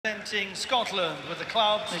representing Scotland with the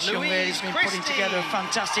club. This young lady's been putting together a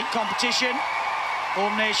fantastic competition.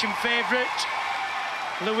 Home nation favourite,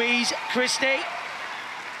 Louise, CHRISTIE.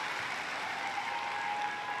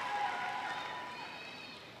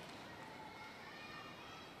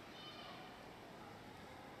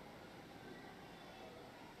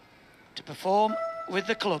 To perform with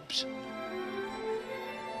the clubs.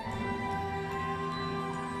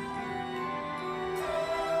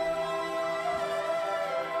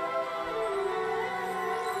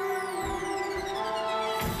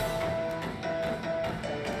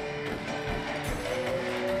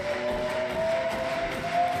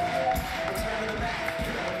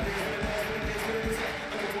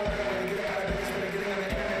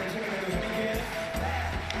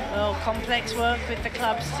 Well, complex work with the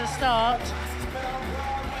clubs to start.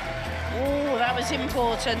 Oh, that was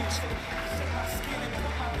important.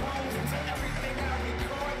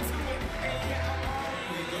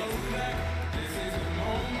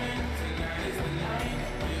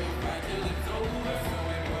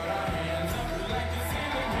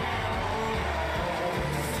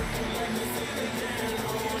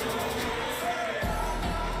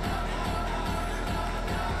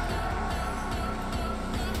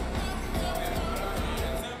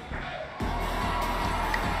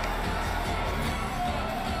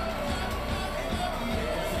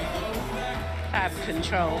 Have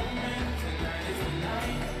control.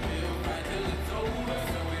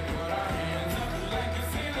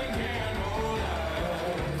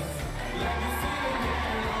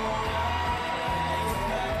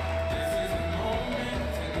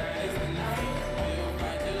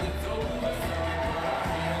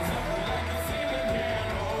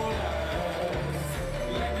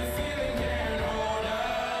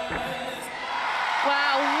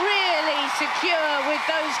 Wow, really secure with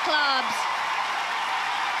those clubs.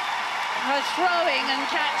 Her throwing and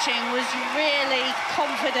catching was really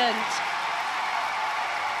confident.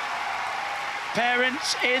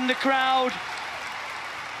 Parents in the crowd.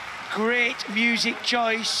 Great music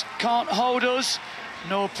choice. Can't hold us.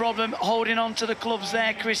 No problem holding on to the clubs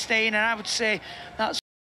there, Christine. And I would say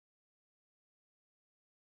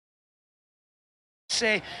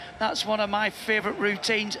that's one of my favourite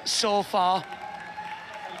routines so far.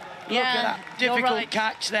 Yeah, look at that difficult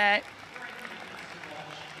catch there.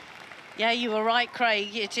 Yeah, you were right,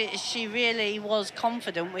 Craig. She really was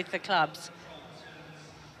confident with the clubs.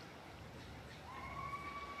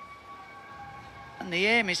 And the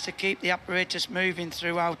aim is to keep the apparatus moving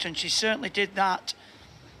throughout, and she certainly did that.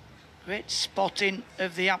 Great spotting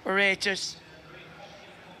of the apparatus.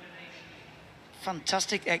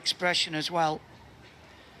 Fantastic expression as well.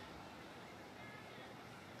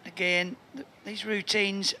 Again, these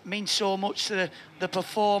routines mean so much to the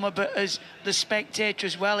performer, but as the spectator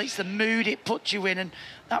as well, it's the mood it puts you in, and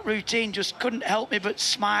that routine just couldn't help me but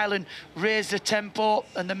smile and raise the tempo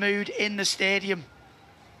and the mood in the stadium.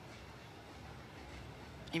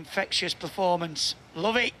 Infectious performance.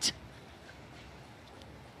 Love it.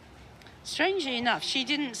 Strangely enough, she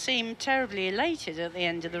didn't seem terribly elated at the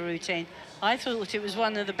end of the routine. I thought it was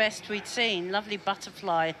one of the best we'd seen. Lovely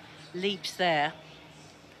butterfly leaps there.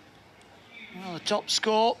 Well, the top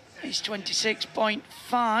score is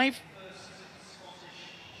 26.5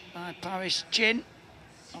 by Paris Chin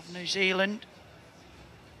of New Zealand.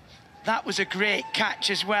 That was a great catch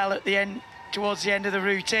as well at the end, towards the end of the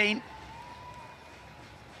routine.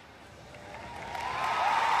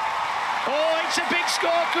 Oh, it's a big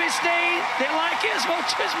score, Christine. They like it as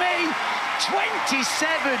much as me.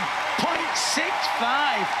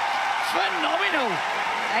 27.65. Phenomenal.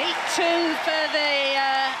 8-2 for the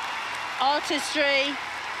artistry.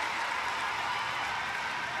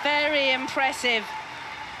 Very impressive.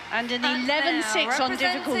 And an 11-6 on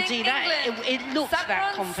difficulty. That it looked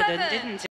that confident, didn't it?